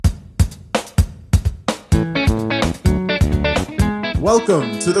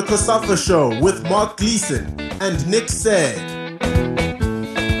Welcome to the COSAFA Show with Mark Gleeson and Nick Said.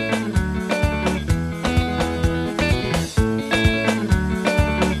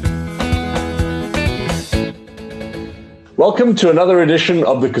 Welcome to another edition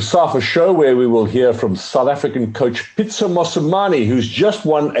of the COSAFA Show, where we will hear from South African coach Pitso Mosimane, who's just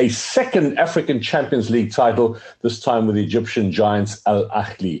won a second African Champions League title, this time with the Egyptian giants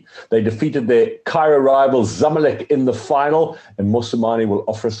Ahly. They defeated their Cairo rivals Zamalek in the final, and Mosimane will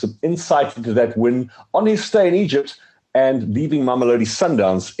offer some insight into that win on his stay in Egypt and leaving Mamelodi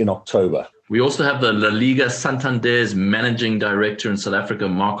Sundowns in October. We also have the La Liga Santander's managing director in South Africa,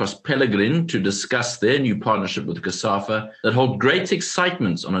 Marcos Pellegrin, to discuss their new partnership with COSAFA that hold great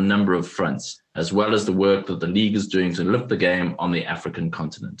excitement on a number of fronts, as well as the work that the league is doing to lift the game on the African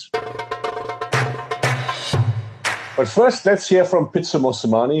continent. But first, let's hear from Pitso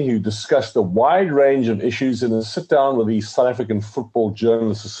Mosimane, who discussed a wide range of issues in a sit-down with the South African Football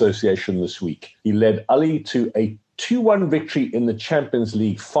Journalists Association this week. He led Ahly to a 2-1 victory in the Champions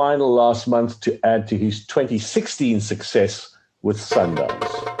League final last month to add to his 2016 success with Sundowns.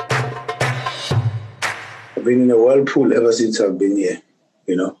 I've been in a Whirlpool ever since I've been here.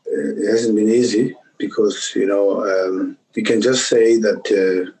 It hasn't been easy because, we can just say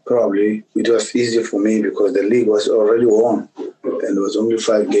that probably it was easier for me because the league was already won and there was only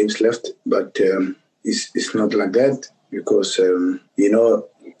 5 games left. But it's not like that because,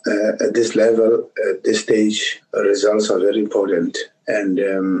 at this level, at this stage, results are very important. And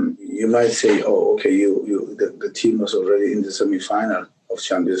you might say, oh, okay, the team was already in the semi-final of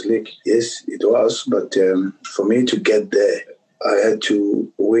Champions League. Yes, it was. But for me to get there, I had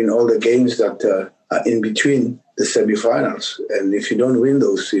to win all the games that are in between the semi-finals. And if you don't win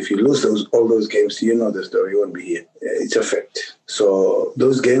those, if you lose all those games, you know the story, you won't be here. It's a fact. So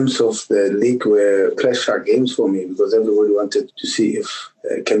those games of the league were pressure games for me because everybody wanted to see if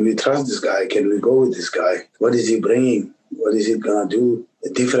can we trust this guy? Can we go with this guy? What is he bringing? What is he going to do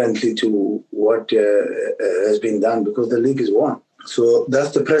differently to what has been done? Because the league is won. So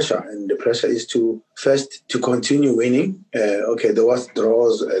that's the pressure. And the pressure is to continue winning. There was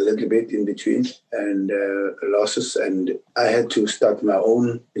draws a little bit in between and losses. And I had to start my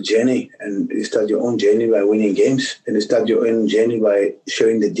own journey. And you start your own journey by winning games. And you start your own journey by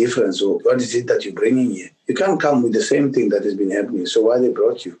showing the difference. So what is it that you're bringing here? You can't come with the same thing that has been happening. So why they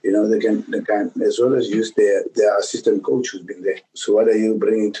brought you? They can as well as use their assistant coach who's been there. So what are you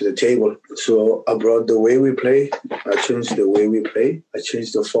bringing to the table? So I brought the way we play. I changed the way we play. I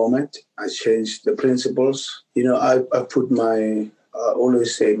changed the format. I changed the principles. I put I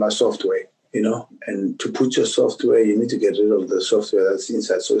always say my software. And to put your software, you need to get rid of the software that's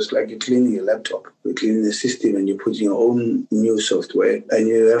inside. So it's like you're cleaning your laptop. You're cleaning the system and you're putting your own new software. And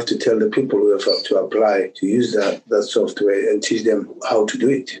you have to tell the people who have to apply to use that software and teach them how to do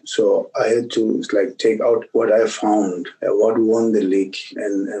it. So I had to take out what I found, what won the league.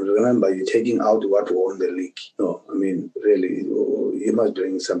 And remember, you're taking out what won the league. No, really, you must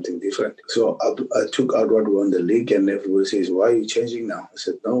bring something different. So I took out what won the league and everybody says, why are you changing now? I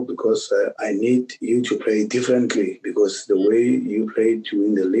said, no, because I need you to play differently because the way you play to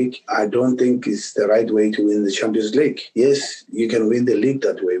win the league, I don't think is the right way to win the Champions League. Yes, you can win the league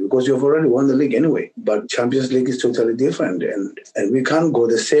that way because you've already won the league anyway. But Champions League is totally different. And we can't go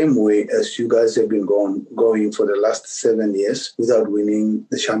the same way as you guys have been going for the last 7 years without winning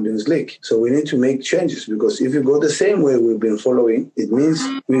the Champions League. So we need to make changes because if you go the same way we've been following, it means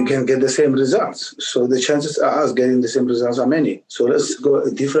we can get the same results. So the chances of us getting the same results are many. So let's go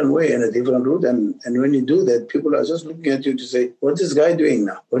a different way and a different route. And when you do that, people are just looking at you to say, what is this guy doing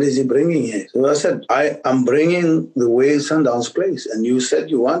now? What is he bringing here? So I said, I am bringing the way Sundowns plays. And you said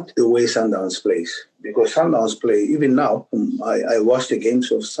you want the way Sundowns plays. Because Sundowns play, even now, I watch the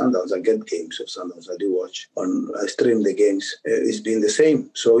games of Sundowns. I get games of Sundowns. I do watch. I stream the games. It's been the same.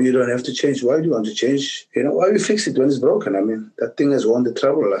 So you don't have to change. Why do you want to change? Why you fix it when it's broken? That thing has won the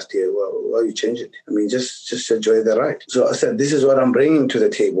treble last year. Why you change it? Just enjoy the ride. So I said, this is what I'm bringing to the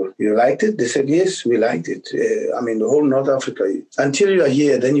table. You liked it? They said, yes, we liked it. The whole North Africa. Until you are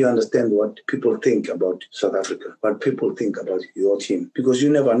here, then you understand what people think about South Africa, what people think about your team, because you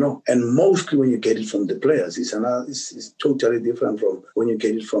never know. And mostly when you get it from the players, it's totally different from when you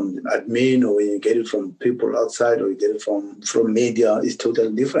get it from admin or when you get it from people outside or you get it from media. It's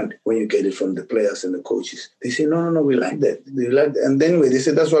totally different when you get it from the players and the coaches. They say, no, we like that. We like that. And then they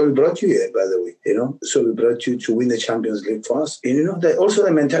say, that's why we brought you here, by the way. So we brought you to win the Champions League for us. And also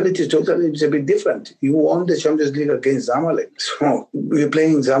the mentality is a bit different. You won the Champions League against Zamalek. So we're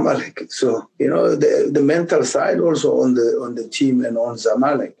playing Zamalek. So, the mental side also on the team and on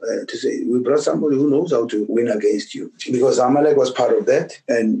Zamalek to say, we brought somebody who knows how to win against you. Because Zamalek was part of that.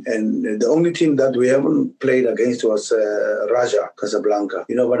 And the only team that we haven't played against was Raja Casablanca.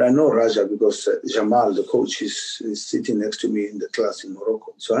 But I know Raja because Jamal, the coach, is sitting next to me in the class in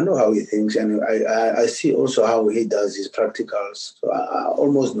Morocco. So I know how he thinks, and I see also how he does his practicals. So I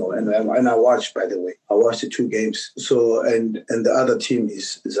almost know. And I watched, by the way. I watched the 2 games. So, and the other team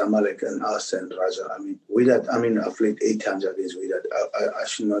is Zamalek and us and Raja. I've played 8 times against Wydad. I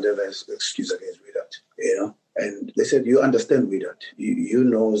should not have an excuse against Wydad, And they said, you understand Wydad. You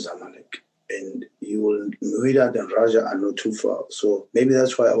know Zamalek. And Wydad and Raja are not too far. So maybe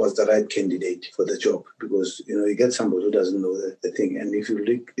that's why I was the right candidate for the job, because, you get somebody who doesn't know the thing. And if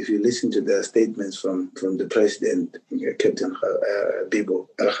you listen to the statements from the president, Captain Bibo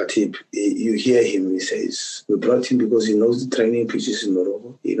Al-Khatib, you hear him, he says, we brought him because he knows the training pitches in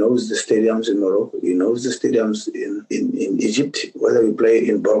Morocco. He knows the stadiums in Morocco. He knows the stadiums in Egypt, whether we play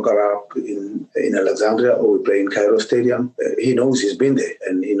in Borgarab, in Alexandria, or we play in Cairo Stadium. He knows, he's been there,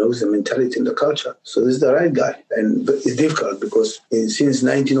 and he knows the mentality and the culture. So this is the right guy. But it's difficult because since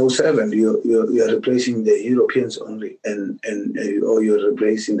 1907, you're replacing the Europeans only, or you're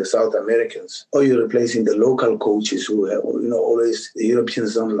replacing the South Americans, or you're replacing the local coaches who have, always the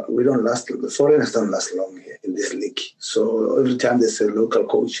Europeans the foreigners don't last long here in this league. So every time there's a local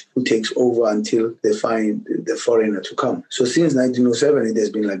coach who takes over until they find the foreigner to come. So since 1907, it has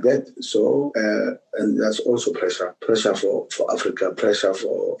been like that. So, and that's also pressure for Africa, pressure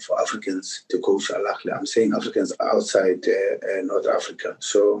for Africans to coach Al-Ahly. I'm saying Africans outside North Africa.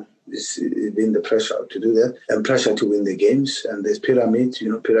 So it's been the pressure to do that and pressure to win the games. And there's Pyramid.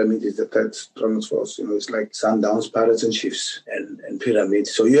 Pyramid is the third strongest force. It's like Sundowns, Pirates, and Chiefs and Pyramid.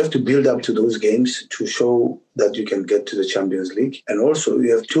 So you have to build up to those games to show that you can get to the Champions League. And also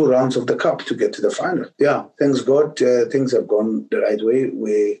you have 2 rounds of the Cup to get to the final. Yeah, thanks God, things have gone the right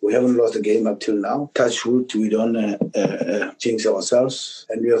way. We haven't lost a game up till now. Touch wood, we don't jinx ourselves.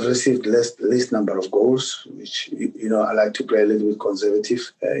 And we have received least number of goals, which, I like to play a little bit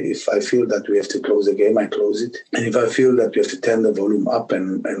conservative. If I feel that we have to close the game, I close it. And if I feel that we have to turn the volume up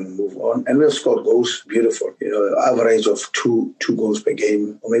and move on. And we have scored goals, beautiful. Average of 2 goals per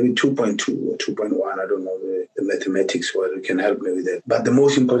game, or maybe 2.2 or 2.1, I don't know the mathematics, where you can help me with that. But the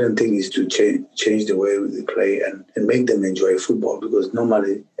most important thing is to change the way we play and make them enjoy football, because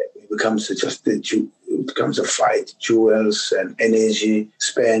normally it becomes a fight, jewels and energy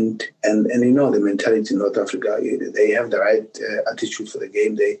spent, and the mentality in North Africa, they have the right attitude for the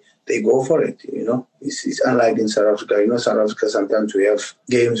game. They go for it, It's unlike in South Africa. South Africa, sometimes we have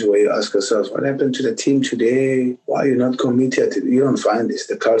games where you ask yourself, what happened to the team today? Why are you not committed? You don't find this.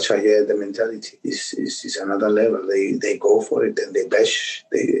 The culture here, the mentality is another level. They go for it and they bash.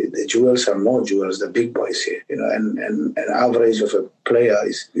 The jewels are more jewels, the big boys here, and an average of a player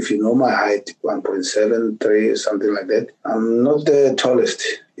is, if you know my height, 1.73, something like that. I'm not the tallest,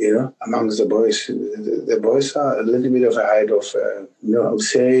 amongst the boys. The boys are a little bit of a height of, I would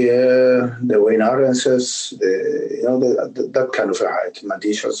say, the Wayne Arrenses, that kind of a height,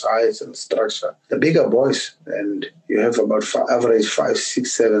 Madisha's height and structure. The bigger boys, and you have about average 5,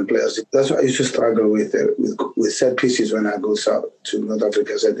 6, 7 players. That's what I used to struggle with set pieces when I go south to North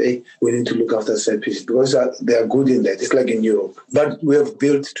Africa. I said, hey, we need to look after set pieces because they are good in that. It's like in Europe. But we have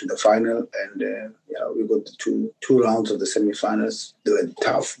built to the final, and we got two rounds of the semifinals. They were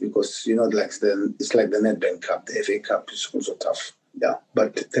tough because, it's like the Nedbank Cup, the FA Cup is also tough. Yeah,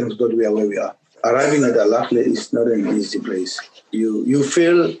 but thanks God we are where we are. Arriving at Al-Ahly is not an easy place. You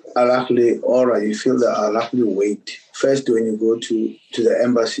feel Al-Ahly aura, you feel the Al-Ahly weight. First, when you go to the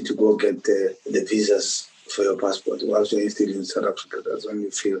embassy to go get the visas for your passport, whilst you're still in South Africa, that's when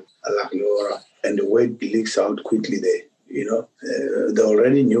you feel Al-Ahly aura. And the weight leaks out quickly there. They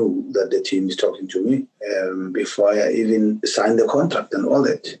already knew that the team is talking to me before I even signed the contract and all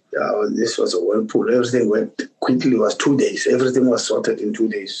that. This was a Whirlpool. Everything went quickly. It was 2 days. Everything was sorted in 2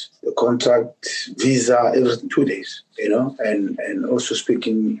 days. The contract, visa, everything, 2 days. And also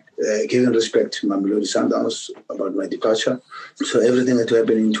speaking, giving respect to Mamelodi Sundowns about my departure. So everything had to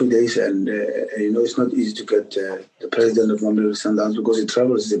happen in 2 days. And, it's not easy to get the president of Mamelodi Sundowns because he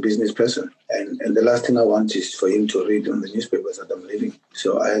travels as a business person. And the last thing I want is for him to read on the newspapers that I'm leaving.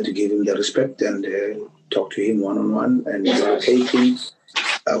 So I had to give him the respect and talk to him one-on-one and locate him.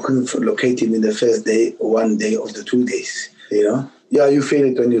 I couldn't locate him in the first day, 1 day of the 2 days, Yeah, you feel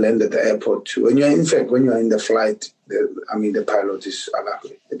it when you land at the airport. When you're in the flight, the pilot is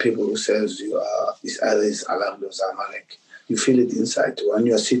Al-Ahly. The people who says you are is Al-Ahly or Zamalek. You feel it inside. When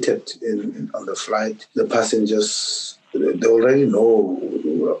you're seated on the flight, the passengers, they already know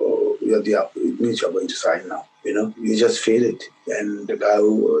it means you're going to sign now. You just feel it. And the guy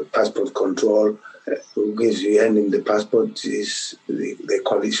who passport control, who gives you, hand him the passport, they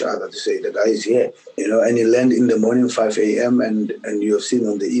call each other to say the guy is here, and he land in the morning 5 a.m. and you have seen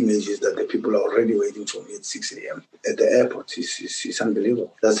on the images that the people are already waiting for me at 6 a.m. at the airport. It's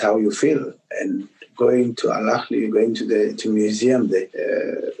unbelievable. That's how you feel. And going to Ahly, going to the museum there,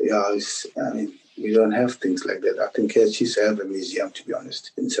 we don't have things like that. I think Chiefs have a museum, to be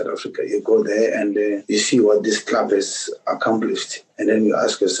honest, in South Africa. You go there and you see what this club has accomplished. And then you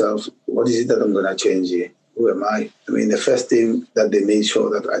ask yourself, what is it that I'm going to change here? Who am I? I mean, the first thing that they made sure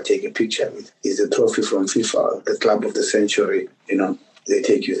that I take a picture with is the trophy from FIFA, the Club of the Century. They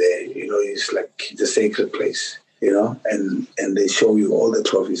take you there. It's like the sacred place. And they show you all the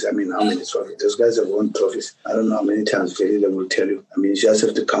trophies. I mean, how many trophies? Those guys have won trophies. I don't know how many times. They will tell you. I mean, you just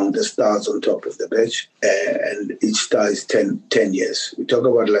have to count the stars on top of the badge, and each star is 10 years. We talk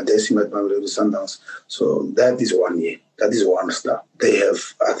about La Decima at Mamelodi Sundowns. So that is 1 year. That is one star. They have,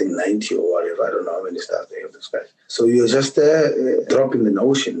 I think, 90 or whatever. I don't know how many stars they have, those guys. So you're just dropping in the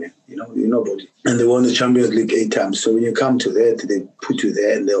ocean, man. You're nobody. And they won the Champions League 8 times. So when you come to that, they put you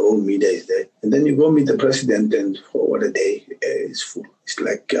there and the whole media is there. And then you go meet the president and what a day, it's full. It's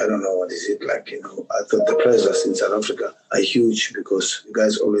like, I don't know, what is it like, I thought the pressures in South Africa are huge because you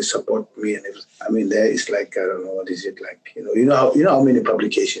guys always support me and everything. I mean, there is like, I don't know, what is it like, you know how many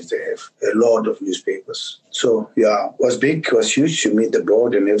publications they have, a lot of newspapers. So, yeah, it was big, it was huge to meet the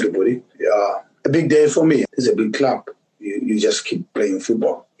board and everybody. Yeah, a big day for me. It's a big club. You just keep playing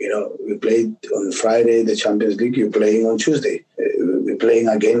football. We played on Friday, the Champions League, you're playing on Tuesday. We're playing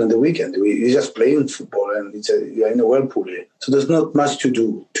again on the weekend. You're just playing football and you're in a Whirlpool here. So there's not much to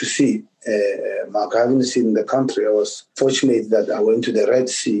do, to see. Mark, I haven't seen the country. I was fortunate that I went to the Red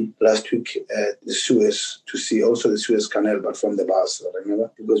Sea last week at the Suez to see also the Suez Canal, but from the bus, I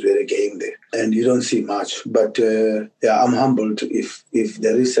remember, because we had a game there. And you don't see much. But I'm humbled if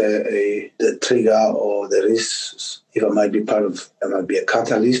there is a trigger or there is, if I might be I might be a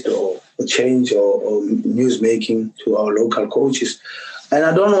catalyst or a change or news making to our local coaches. And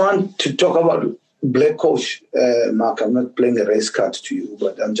I don't want to talk about black coach, Mark. I'm not playing a race card to you,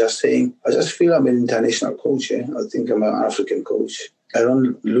 but I'm just saying, I just feel I'm an international coach. I think I'm an African coach. I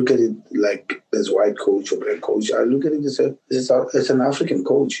don't look at it like there's white coach or black coach. I look at it as an African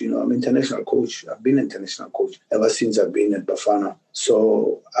coach. I'm an international coach. I've been an international coach ever since I've been at Bafana.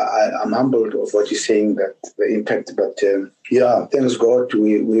 So I'm humbled of what you're saying, that the impact. But thanks God,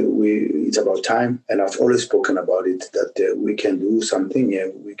 it's about time. And I've always spoken about it, that we can do something.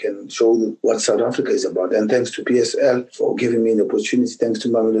 We can show what South Africa is about. And thanks to PSL for giving me the opportunity. Thanks to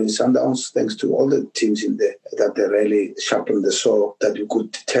Mamelodi Sundowns. Thanks to all the teams in there that they really sharpened the saw, that we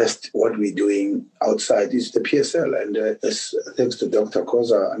could test what we're doing outside. It's the PSL. And thanks to Dr.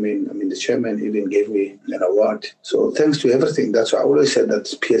 Koza, I mean, the chairman even gave me an award. So thanks to everything. That's why I always said that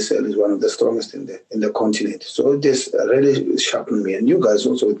PSL is one of the strongest in the continent. So this really sharpened me, and you guys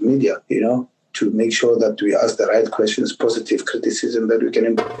also with media, to make sure that we ask the right questions, positive criticism that we can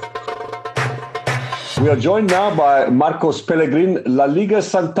improve. We are joined now by Marcos Pellegrin, La Liga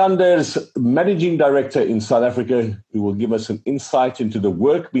Santander's managing director in South Africa, who will give us an insight into the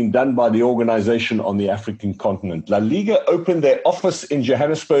work being done by the organization on the African continent. La Liga opened their office in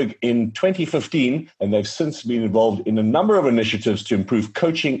Johannesburg in 2015, and they've since been involved in a number of initiatives to improve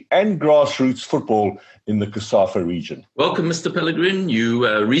coaching and grassroots football in the COSAFA region. Welcome, Mr. Pellegrin.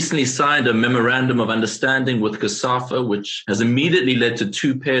 You recently signed a memorandum of understanding with COSAFA, which has immediately led to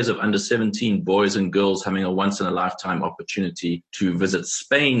 2 pairs of under-17 boys and girls having a once-in-a-lifetime opportunity to visit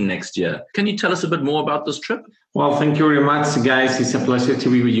Spain next year. Can you tell us a bit more about this trip? Well, thank you very much, guys. It's a pleasure to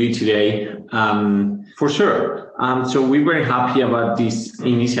be with you today, for sure. So we're very happy about this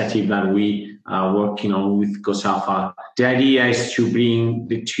initiative that we are working on with COSAFA. The idea is to bring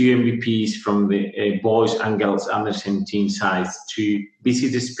the 2 MVPs from the boys and girls under 17 sides to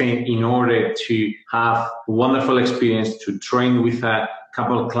visit Spain in order to have a wonderful experience, to train with a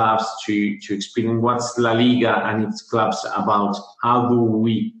couple of clubs, to experience what's La Liga and its clubs about, how do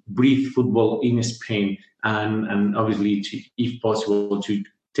we breathe football in Spain, and obviously, if possible, to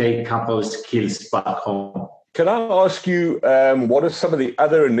take a couple of skills back home. Can I ask you, what are some of the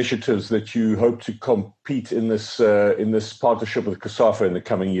other initiatives that you hope to compete in this partnership with COSAFA in the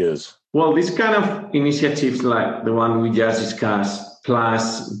coming years? Well, these kind of initiatives like the one we just discussed,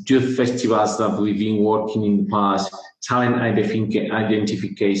 plus youth festivals that we've been working in the past, talent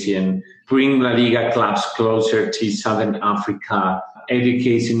identification, bring La Liga clubs closer to Southern Africa,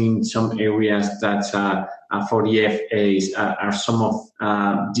 education in some areas that for the FAs are some of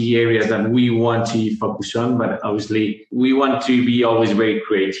the areas that we want to focus on. But obviously, we want to be always very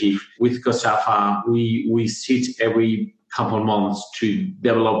creative. With COSAFA, we sit every couple of months to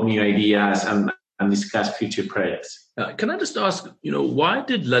develop new ideas and and discuss future projects. Can I just ask, why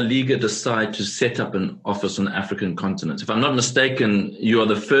did La Liga decide to set up an office on the African continent? If I'm not mistaken, you are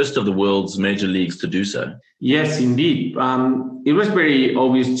the first of the world's major leagues to do so. Yes, indeed. It was very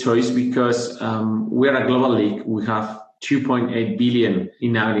obvious choice because we are a global league. We have 2.8 billion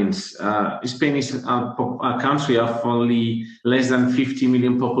inhabitants. Spain is a country of only less than 50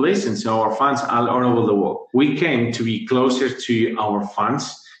 million population, so our fans are all over the world. We came to be closer to our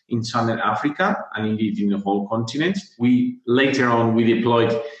fans in Southern Africa and indeed in the whole continent. Later on we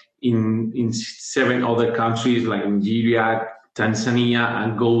deployed in 7 other countries like Nigeria, Tanzania,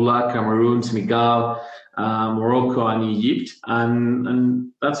 Angola, Cameroon, Senegal, Morocco and Egypt.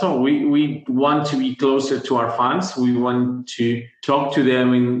 And that's all. We want to be closer to our fans. We want to talk to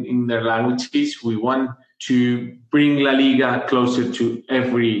them in their languages. We want to bring La Liga closer to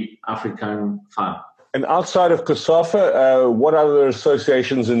every African fan. And outside of COSAFA, what other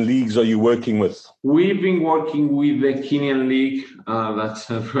associations and leagues are you working with? We've been working with the Kenyan League. That's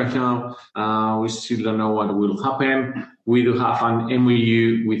right now. We still don't know what will happen. We do have an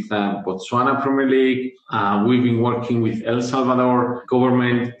MOU with Botswana Premier League. We've been working with El Salvador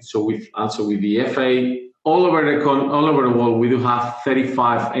government, also with the FA. All over the world, we do have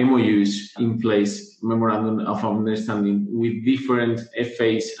 35 MOUs in place, memorandum of understanding, with different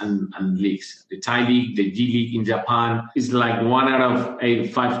FAs and leagues. The Thai League, the G League in Japan is like 1 out of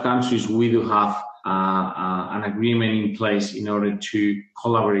 85 countries. We do have an agreement in place in order to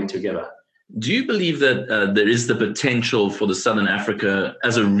collaborate together. Do you believe that there is the potential for the Southern Africa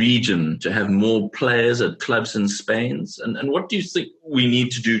as a region to have more players at clubs in Spain? And what do you think we need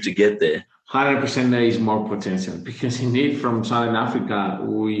to do to get there? 100% there is more potential because indeed from Southern Africa,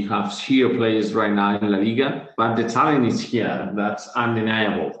 we have 0 players right now in La Liga, but the talent is here. That's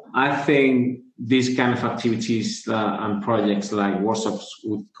undeniable. I think these kind of activities and projects like workshops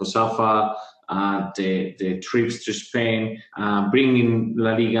with COSAFA, the trips to Spain, bringing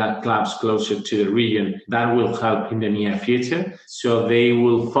La Liga clubs closer to the region, that will help in the near future. So they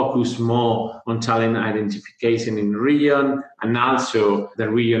will focus more on talent identification in the region, and also the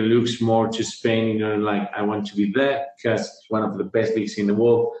region looks more to Spain, like I want to be there because it's one of the best leagues in the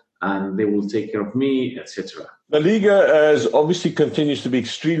world and they will take care of me, etc. La Liga obviously continues to be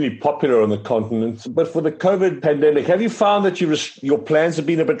extremely popular on the continent, but for the COVID pandemic, have you found that your plans have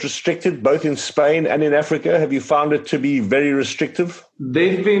been a bit restricted, both in Spain and in Africa? Have you found it to be very restrictive?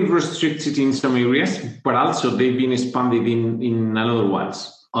 They've been restricted in some areas, but also they've been expanded in other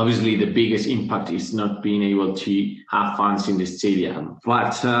ones. Obviously, the biggest impact is not being able to have fans in the stadium.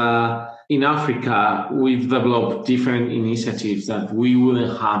 But in Africa, we've developed different initiatives that we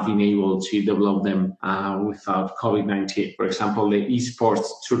wouldn't have been able to develop them without COVID-19. For example, the esports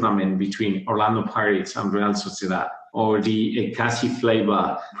tournament between Orlando Pirates and Real Sociedad, or the Ekasi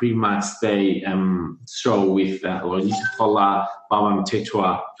Flavor pre-match day show with Logis Hola, Babam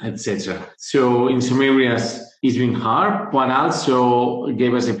Tetua, etc. So in some areas, it's been hard, but also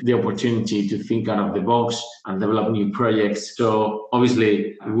gave us the opportunity to think out of the box and develop new projects. So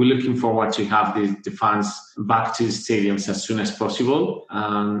obviously, we're looking forward to have the fans back to the stadiums as soon as possible.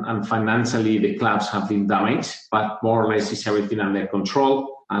 And financially, the clubs have been damaged, but more or less is everything under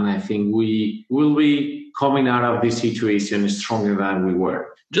control. And I think we will be coming out of this situation stronger than we were.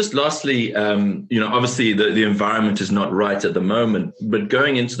 Just lastly, obviously the environment is not right at the moment, but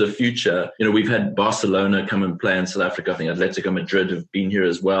going into the future, we've had Barcelona come and play in South Africa. I think Atletico Madrid have been here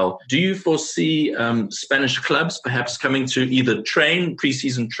as well. Do you foresee Spanish clubs perhaps coming to either train,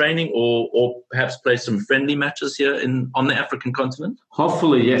 pre-season training, or perhaps play some friendly matches here on the African continent?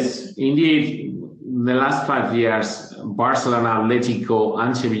 Hopefully, yes. Indeed, the last 5 years, Barcelona, Atletico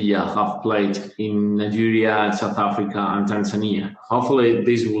and Sevilla have played in Nigeria, South Africa and Tanzania. Hopefully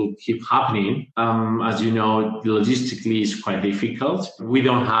this will keep happening. As you know, logistically is quite difficult. We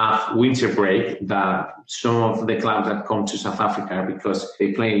don't have winter break that some of the clubs that come to South Africa because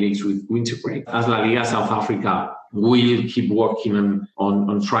they play leagues with winter break. As La Liga South Africa, we'll keep working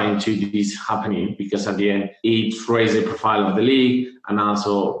on trying to do this happening because at the end, it raises the profile of the league and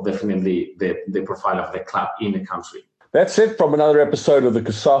also definitely the profile of the club in the country. That's it from another episode of the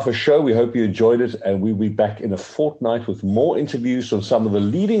COSAFA Show. We hope you enjoyed it, and we'll be back in a fortnight with more interviews from some of the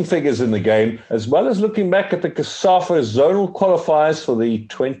leading figures in the game, as well as looking back at the COSAFA zonal qualifiers for the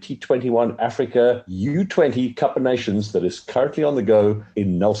 2021 Africa U20 Cup of Nations that is currently on the go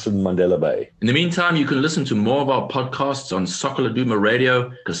in Nelson Mandela Bay. In the meantime, you can listen to more of our podcasts on Soccer Laduma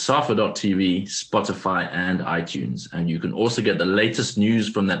Radio, COSAFA.tv, Spotify, and iTunes. And you can also get the latest news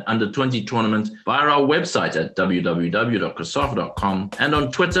from that Under-20 tournament via our website at www.cosafa.com and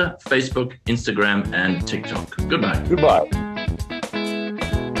on Twitter, Facebook, Instagram, and TikTok. Goodbye. Goodbye.